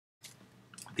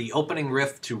The opening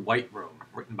riff to White Room,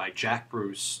 written by Jack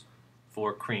Bruce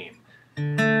for Cream,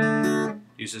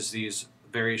 uses these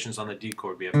variations on the D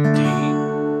chord. We have D,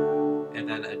 and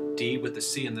then a D with the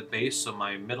C in the bass, so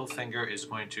my middle finger is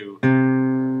going to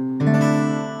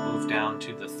move down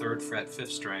to the 3rd fret 5th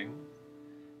string,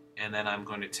 and then I'm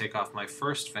going to take off my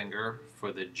first finger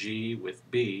for the G with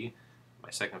B.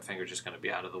 My second finger is just going to be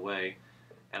out of the way,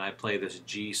 and I play this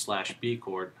G/B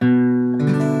chord,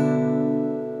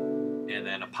 and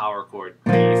then a power chord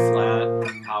B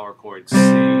flat, power chord C,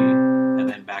 and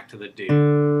then back to the D.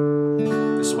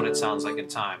 This is what it sounds like in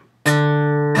time. In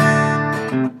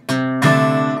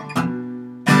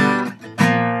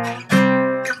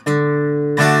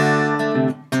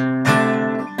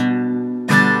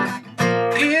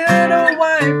a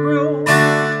white room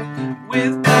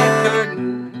with black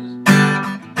curtains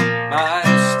by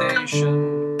the station,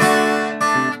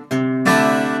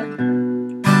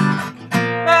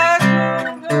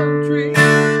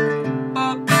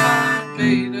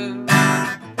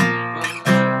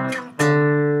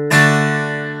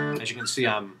 as you can see,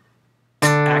 I'm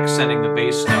accenting the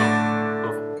bass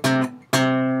note.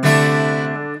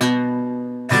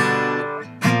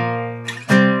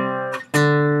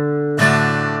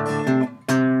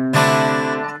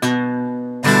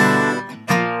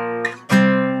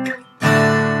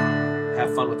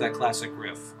 Have fun with that classic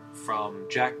riff from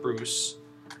Jack Bruce,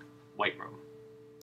 White Room.